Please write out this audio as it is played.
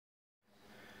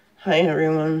Hi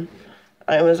everyone.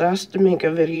 I was asked to make a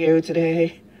video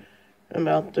today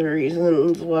about the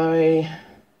reasons why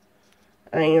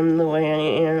I am the way I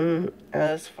am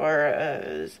as far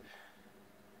as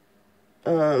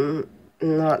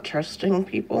not trusting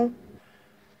people.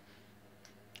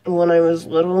 When I was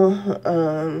little,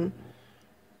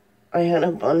 I had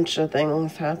a bunch of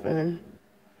things happen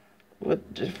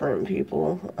with different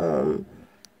people.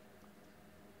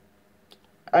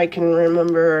 I can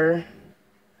remember,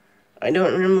 I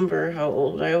don't remember how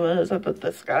old I was, but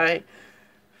this guy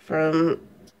from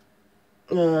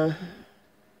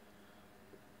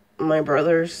my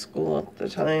brother's school at the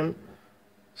time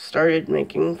started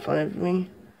making fun of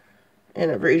me. And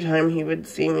every time he would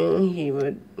see me, he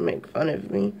would make fun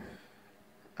of me.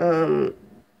 And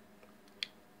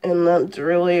that's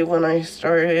really when I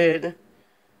started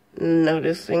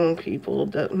noticing people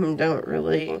that don't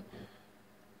really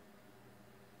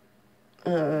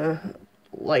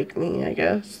like me, I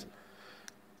guess.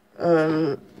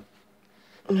 My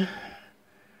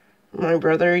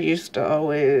brother used to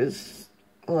always,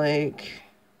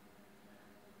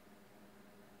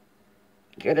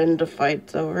 get into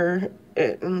fights over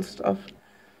it and stuff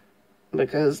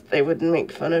because they would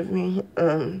make fun of me.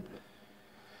 I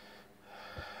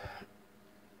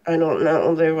don't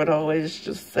know, they would always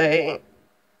just say,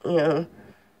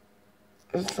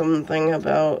 something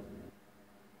about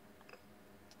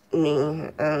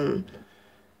me.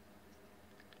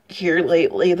 Here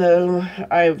lately, though,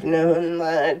 I've known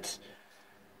that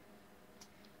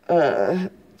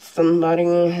somebody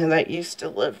that used to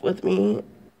live with me,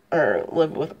 or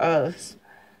live with us,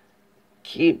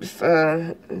 keeps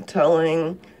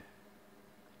telling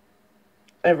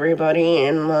everybody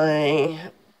in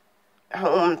my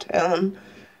hometown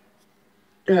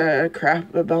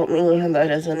crap about me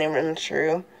that isn't even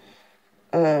true.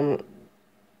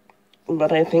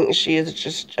 But I think she is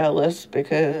just jealous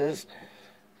because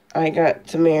I got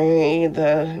to marry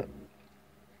the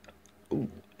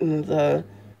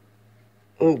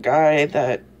guy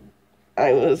that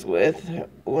I was with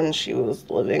when she was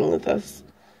living with us.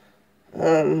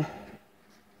 And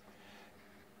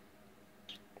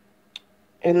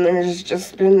there's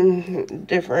just been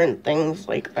different things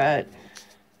like that.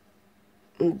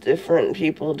 Different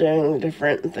people doing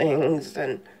different things,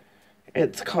 and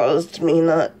it's caused me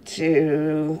not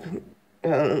to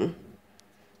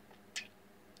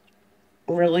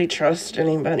really trust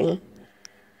anybody.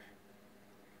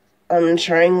 I'm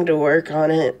trying to work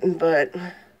on it, but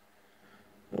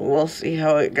we'll see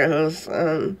how it goes.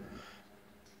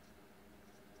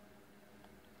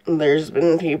 There's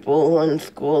been people in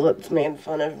school that's made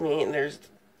fun of me.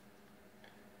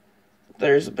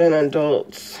 There's been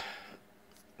adults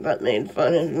that made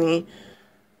fun of me,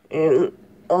 and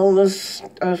all the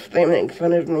stuff they make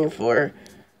fun of me for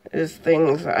is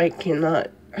things I cannot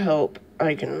help.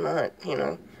 I cannot,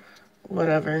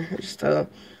 whatever. So,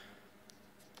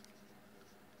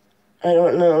 I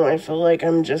don't know, I feel like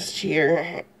I'm just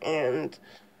here, and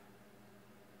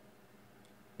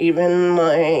even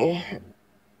my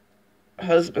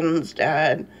husband's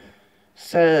dad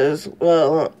says,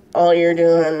 well, all you're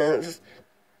doing is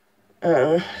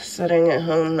sitting at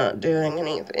home not doing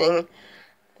anything,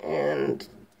 and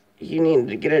you need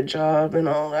to get a job and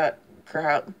all that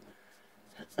crap.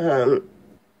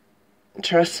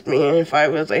 Trust me, if I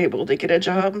was able to get a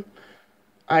job,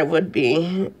 I would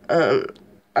be.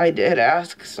 I did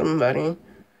ask somebody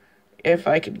if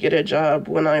I could get a job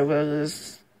when I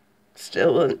was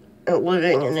still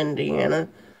living in Indiana,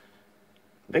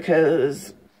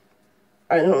 because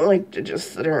I don't like to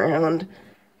just sit around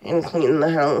and clean the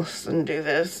house and do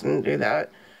this and do that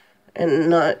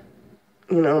and not,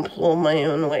 pull my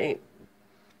own weight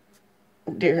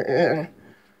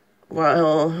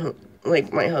while,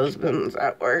 my husband's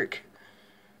at work.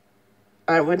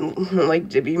 I would like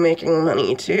to be making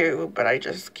money too, but I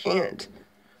just can't.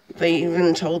 They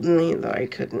even told me that I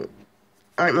couldn't.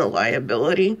 I'm a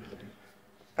liability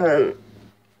to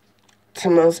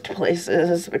most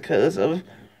places because of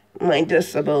my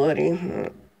disability,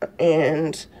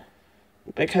 and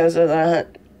because of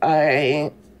that,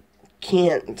 I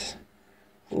can't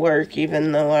work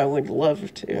even though I would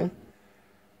love to.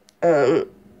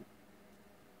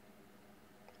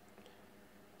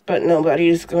 But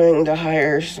nobody's going to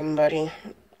hire somebody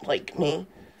like me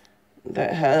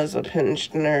that has a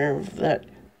pinched nerve, that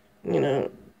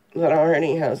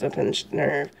already has a pinched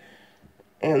nerve,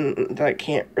 and that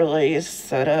can't really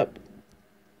set up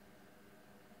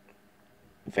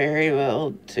very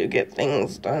well to get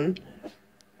things done.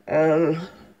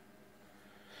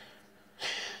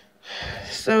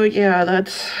 So yeah,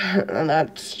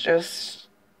 that's just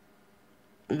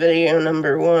video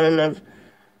number 1 of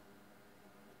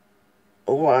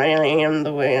why I am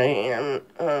the way I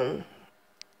am.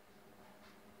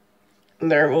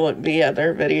 There will be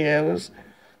other videos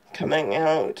coming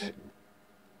out.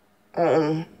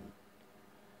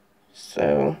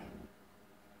 So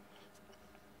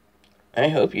I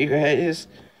hope you guys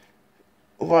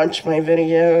watch my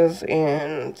videos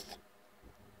and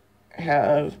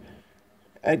have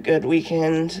a good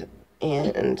weekend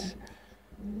and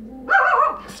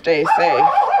stay safe.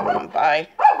 Bye.